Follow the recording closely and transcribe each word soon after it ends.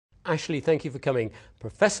Ashley, thank you for coming.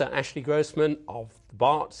 Professor Ashley Grossman of the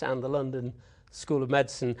Barts and the London School of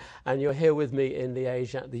Medicine, and you're here with me in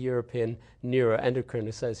Liege at the European Neuroendocrine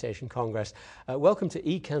Association Congress. Welcome to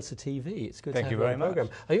eCancer TV. It's good to have you on the programme.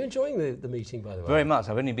 Are you enjoying the meeting, by the way? Very much.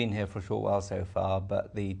 I've only been here for a short while so far,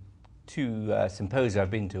 but the two symposia I've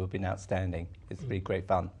been to have been outstanding. It's really great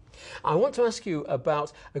fun. I want to ask you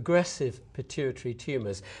about aggressive pituitary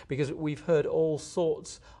tumours, because we've heard all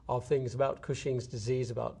sorts of things about Cushing's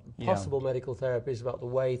disease, about possible medical therapies, about the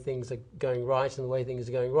way things are going right and the way things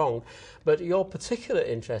are going wrong. But your particular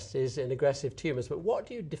interest is in aggressive tumours. But what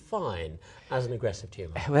do you define as an aggressive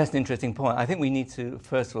tumour? Well, that's an interesting point. I think we need to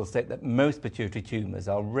first of all state that most pituitary tumours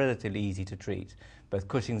are relatively easy to treat, both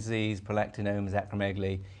Cushing's disease, prolactinomas,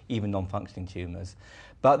 acromegaly, even non-functioning tumours.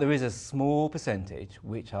 But there is a small percentage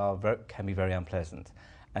which can be very unpleasant.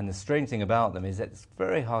 And the strange thing about them is that it's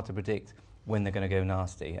very hard to predict when they're going to go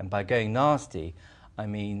nasty. And by going nasty, I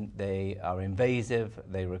mean they are invasive,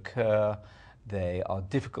 they recur, they are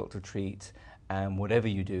difficult to treat, and whatever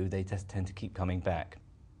you do, they just tend to keep coming back.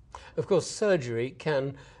 Of course, surgery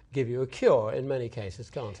can give you a cure in many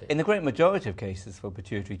cases, can't it? In the great majority of cases for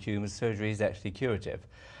pituitary tumours, surgery is actually curative.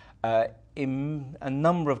 In a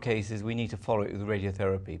number of cases, we need to follow it with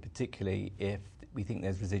radiotherapy, particularly if we think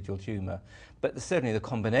there's residual tumour. But certainly the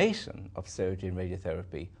combination of surgery and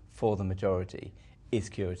radiotherapy for the majority is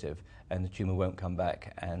curative, and the tumour won't come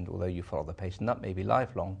back. And although you follow the patient up, maybe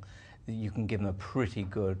lifelong, you can give them a pretty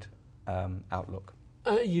good outlook.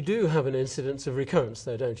 You do have an incidence of recurrence,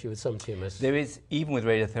 though, don't you, with some tumours? There is, even with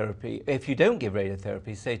radiotherapy. If you don't give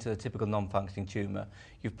radiotherapy, say to a typical non-functioning tumour,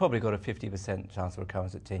 you've probably got a 50% chance of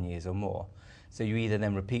recurrence at 10 years or more. So you either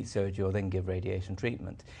then repeat surgery or then give radiation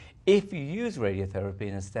treatment. If you use radiotherapy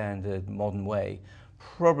in a standard modern way,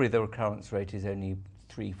 probably the recurrence rate is only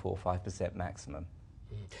 3, 4, 5% maximum.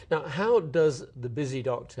 Now, how does the busy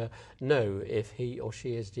doctor know if he or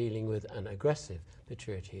she is dealing with an aggressive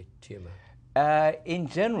pituitary tumour? In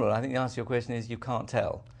general, I think the answer to your question is you can't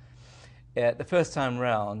tell. The first time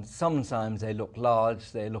round, sometimes they look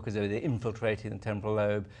large, they look as though they're infiltrating the temporal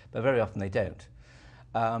lobe, but very often they don't.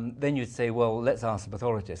 Then you'd say, well, let's ask the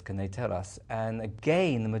pathologist, can they tell us? And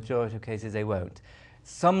again, the majority of cases they won't.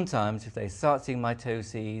 Sometimes if they start seeing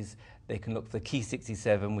mitoses, they can look for the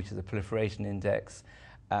Ki67, which is a proliferation index,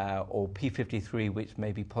 or P53, which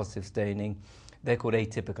may be positive staining. They're called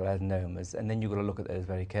atypical adenomas, and then you've got to look at those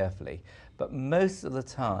very carefully. But most of the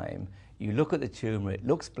time, you look at the tumour, it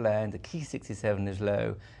looks bland, the Ki67 is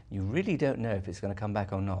low, you really don't know if it's going to come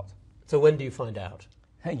back or not. So when do you find out?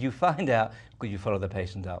 You find out because you follow the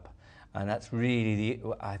patient up. And that's really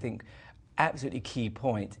the, I think, absolutely key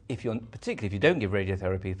point. Particularly if you don't give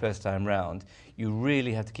radiotherapy first time round, you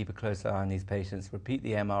really have to keep a close eye on these patients, repeat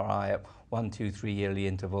the MRI at 1, 2, 3 yearly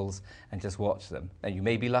intervals, and just watch them. Now, you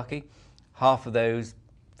may be lucky. Half of those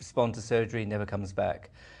respond to surgery, never comes back,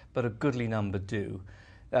 but a goodly number do.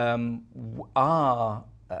 Our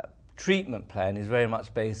treatment plan is very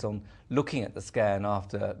much based on looking at the scan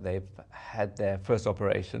after they've had their first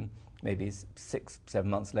operation, maybe 6, 7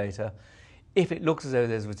 months later. If it looks as though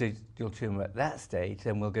there's residual tumour at that stage,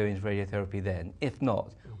 then we'll go into radiotherapy then. If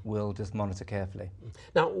not, we'll just monitor carefully.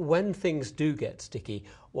 Now, when things do get sticky,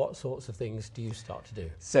 what sorts of things do you start to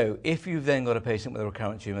do? So if you've then got a patient with a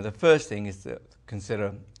recurrent tumour, the first thing is to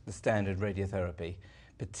consider the standard radiotherapy,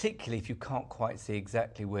 particularly if you can't quite see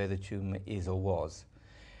exactly where the tumour is or was.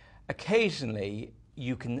 Occasionally,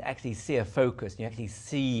 you can actually see a focus, and you actually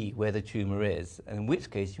see where the tumour is, and in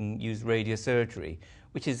which case you can use radiosurgery,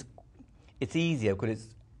 which is it's easier because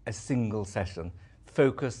it's a single session.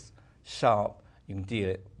 Focus, sharp, you can deal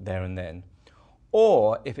it there and then.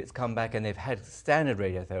 Or if it's come back and they've had standard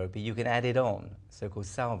radiotherapy, you can add it on, so-called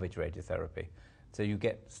salvage radiotherapy. So you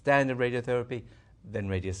get standard radiotherapy, then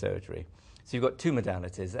radiosurgery. So you've got two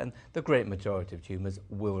modalities, and the great majority of tumours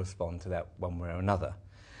will respond to that one way or another.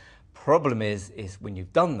 Problem is when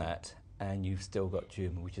you've done that and you've still got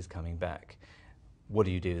tumour which is coming back, what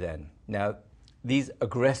do you do then? Now, these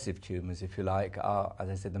aggressive tumours, if you like, are, as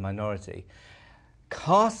I said, the minority.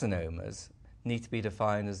 Carcinomas need to be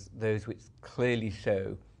defined as those which clearly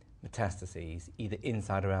show metastases, either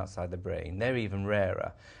inside or outside the brain. They're even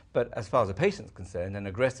rarer. But as far as a patient's concerned, an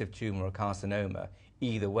aggressive tumour or carcinoma,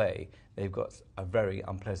 either way, they've got a very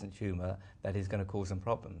unpleasant tumour that is going to cause them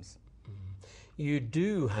problems. You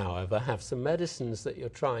do, however, have some medicines that you're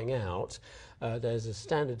trying out. There's a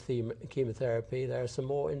standard chemotherapy. There are some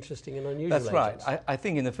more interesting and unusual agents. That's right. I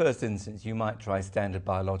think in the first instance, you might try standard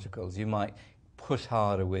biologicals. You might push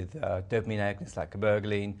harder with dopamine agonists like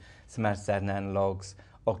somatostatin analogues,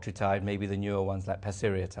 octreotide, maybe the newer ones like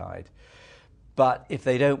pasiriotide. But if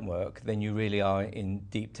they don't work, then you really are in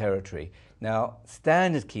deep territory. Now,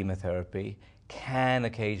 standard chemotherapy can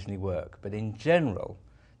occasionally work, but in general,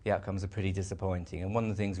 the outcomes are pretty disappointing. And one of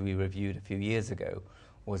the things we reviewed a few years ago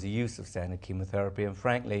was the use of standard chemotherapy, and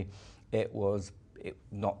frankly, it was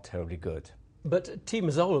not terribly good. But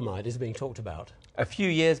temozolomide is being talked about. A few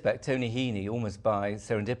years back, Tony Heaney, almost by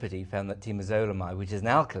serendipity, found that temozolomide, which is an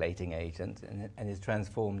alkylating agent and is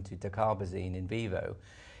transformed to dacarbazine in vivo,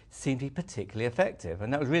 seemed to be particularly effective.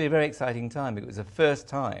 And that was really a very exciting time. It was the first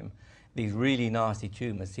time these really nasty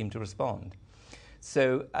tumours seemed to respond.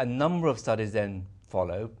 So a number of studies then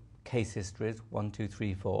followed, case histories, 1, 2,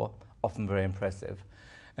 3, 4, often very impressive.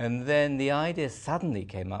 And then the idea suddenly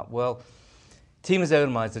came up, well,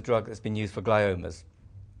 temozolomide is a drug that's been used for gliomas.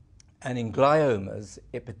 And in gliomas,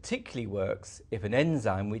 it particularly works if an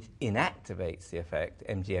enzyme which inactivates the effect,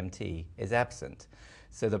 MGMT, is absent.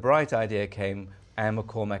 So the bright idea came, Anne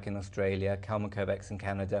McCormack in Australia, Kalman Kovacs in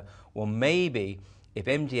Canada, well, maybe if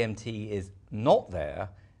MGMT is not there,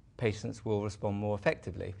 patients will respond more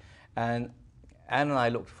effectively. And Anne and I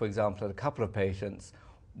looked, for example, at a couple of patients.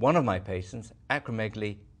 One of my patients,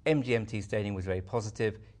 acromegaly, MGMT staining was very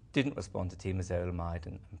positive, didn't respond to temozolomide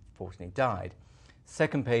and unfortunately died.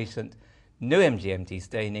 Second patient, no MGMT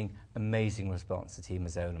staining, amazing response to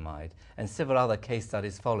temozolomide. And several other case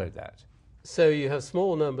studies followed that. So you have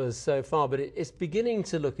small numbers so far, but it's beginning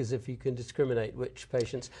to look as if you can discriminate which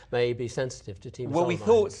patients may be sensitive to temozolomide. Well, we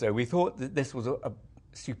thought so. We thought that this was a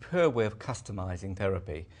superb way of customizing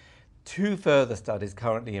therapy. 2 further studies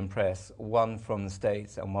currently in press, one from the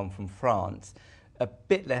States and one from France, a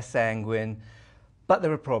bit less sanguine, but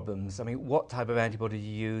there are problems. I mean, what type of antibody do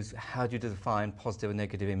you use? How do you define positive and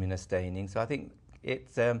negative immunostaining? So I think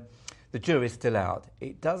it's, the jury's still out.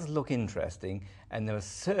 It does look interesting, and there are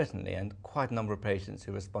certainly and quite a number of patients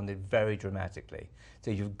who responded very dramatically.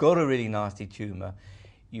 So you've got a really nasty tumour,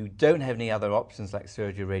 you don't have any other options like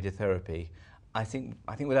surgery or radiotherapy. I think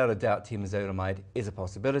without a doubt temozolomide is a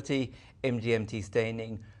possibility. MGMT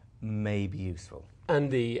staining may be useful. And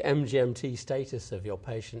the MGMT status of your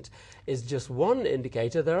patient is just one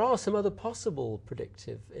indicator. There are some other possible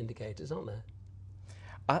predictive indicators, aren't there?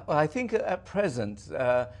 I think at present,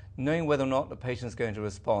 knowing whether or not the patient is going to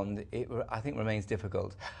respond, I think remains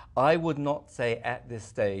difficult. I would not say at this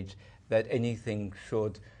stage that anything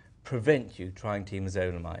should prevent you trying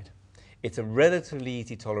temozolomide. It's a relatively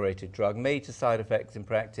easy tolerated drug, major side effects in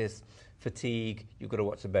practice, fatigue, you've got to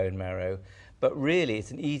watch the bone marrow. But really,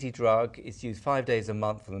 it's an easy drug. It's used 5 days a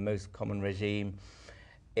month for the most common regime.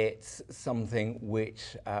 It's something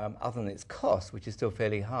which, other than its cost, which is still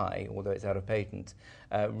fairly high, although it's out of patent,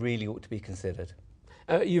 really ought to be considered.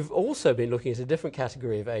 You've also been looking at a different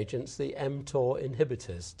category of agents, the mTOR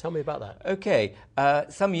inhibitors. Tell me about that. Okay.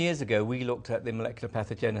 Some years ago, we looked at the molecular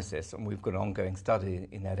pathogenesis, and we've got an ongoing study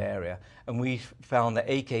in that area, and we found that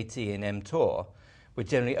AKT and mTOR were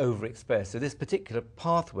generally overexpressed. So this particular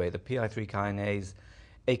pathway, the PI3 kinase,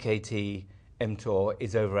 AKT, mTOR,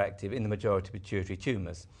 is overactive in the majority of pituitary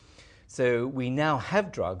tumours. So we now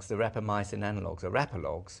have drugs, the rapamycin analogues, or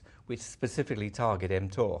rapalogs, which specifically target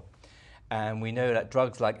mTOR. And we know that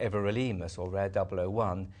drugs like everolimus, or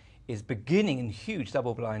RAD-001, is beginning in huge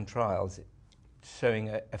double-blind trials showing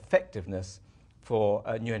effectiveness for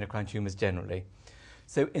neuroendocrine tumours generally.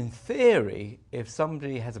 So in theory, if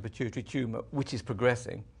somebody has a pituitary tumour which is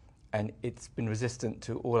progressing and it's been resistant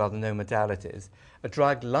to all other known modalities, a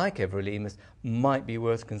drug like everolimus might be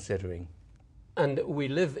worth considering. And we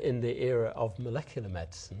live in the era of molecular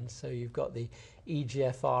medicine, so you've got the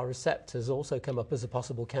EGFR receptors also come up as a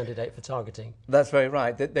possible candidate for targeting. That's very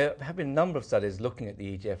right. There have been a number of studies looking at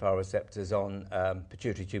the EGFR receptors on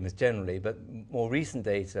pituitary tumours generally, but more recent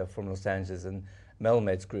data from Los Angeles and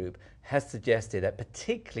Melmed's group has suggested that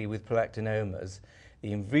particularly with prolactinomas,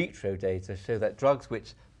 the in vitro data show that drugs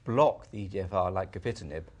which block the EGFR, like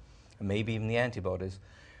gefitinib, and maybe even the antibodies,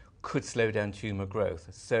 could slow down tumour growth.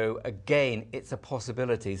 So again, it's a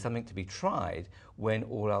possibility, something to be tried when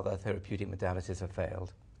all other therapeutic modalities have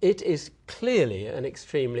failed. It is clearly an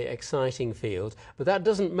extremely exciting field, but that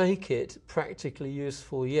doesn't make it practically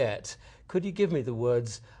useful yet. Could you give me the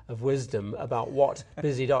words of wisdom about what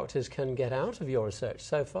busy doctors can get out of your research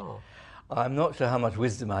so far? I'm not sure how much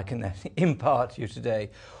wisdom I can impart to you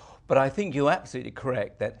today, but I think you're absolutely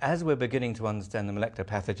correct that as we're beginning to understand the molecular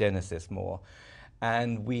pathogenesis more,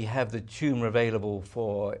 and we have the tumour available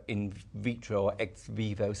for in vitro or ex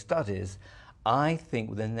vivo studies, I think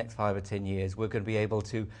within the next 5 or 10 years we're going to be able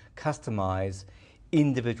to customise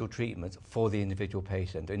individual treatments for the individual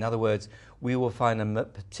patient. In other words, we will find a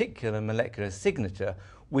particular molecular signature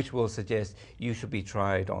which will suggest you should be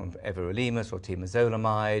tried on everolimus or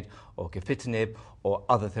temozolomide or gefitinib or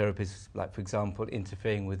other therapies, like, for example,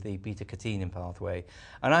 interfering with the beta-catenin pathway.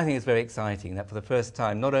 And I think it's very exciting that for the first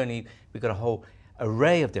time, not only we've got a whole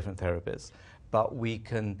array of different therapies, but we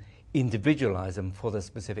can individualize them for the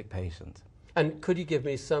specific patient. And could you give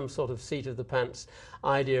me some sort of seat-of-the-pants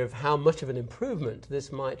idea of how much of an improvement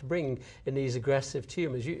this might bring in these aggressive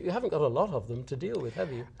tumours? You haven't got a lot of them to deal with,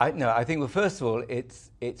 have you? No, I think, well, first of all,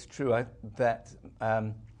 it's true that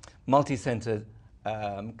multi-centre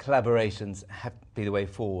collaborations have to be the way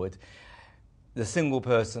forward. The single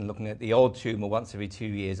person looking at the odd tumour once every 2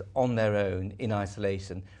 years on their own, in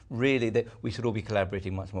isolation, really, we should all be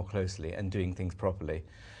collaborating much more closely and doing things properly.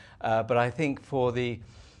 But I think for the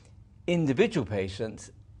individual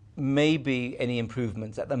patients, maybe any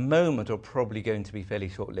improvements at the moment are probably going to be fairly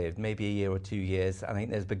short-lived, maybe a year or 2 years. I think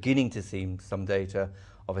there's beginning to seem some data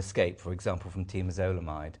of escape, for example, from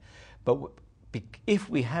temozolomide. But if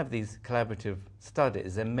we have these collaborative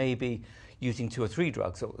studies, then maybe using 2 or 3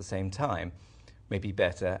 drugs all at the same time may be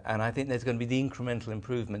better. And I think there's going to be the incremental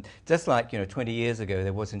improvement. Just like, 20 years ago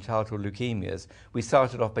there was in childhood leukemias. We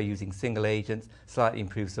started off by using single agents, slightly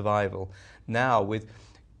improved survival. Now with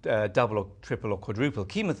double or triple or quadruple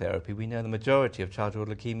chemotherapy, we know the majority of childhood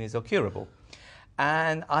leukemias are curable.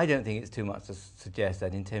 And I don't think it's too much to suggest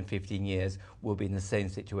that in 10, 15 years we'll be in the same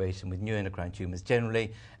situation with neuroendocrine tumours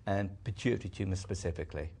generally and pituitary tumours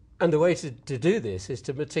specifically. And the way to do this is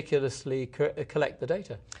to meticulously collect the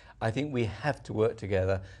data. I think we have to work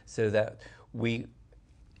together so that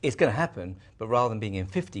it's going to happen, but rather than being in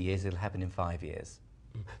 50 years, it'll happen in 5 years.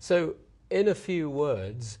 So, in a few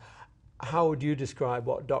words, how would you describe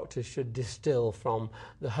what doctors should distill from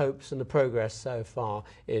the hopes and the progress so far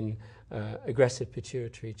in aggressive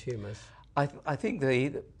pituitary tumours? I think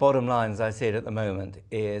the bottom line, as I said at the moment,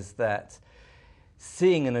 is that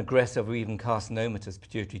seeing an aggressive or even carcinomatous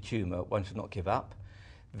pituitary tumour, one should not give up.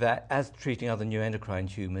 That as treating other neuroendocrine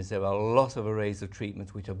tumours, there are a lot of arrays of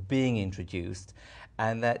treatments which are being introduced,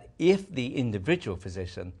 and that if the individual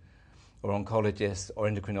physician or oncologist or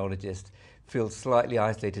endocrinologist feels slightly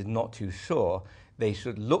isolated, not too sure, they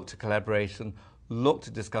should look to collaboration, look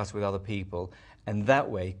to discuss with other people, and that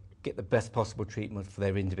way get the best possible treatment for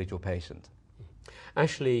their individual patient.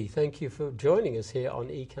 Ashley, thank you for joining us here on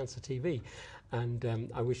eCancer TV, and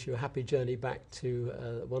I wish you a happy journey back to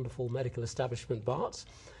a wonderful medical establishment, Barts,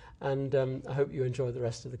 and I hope you enjoy the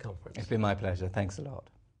rest of the conference. It's been my pleasure. Thanks a lot.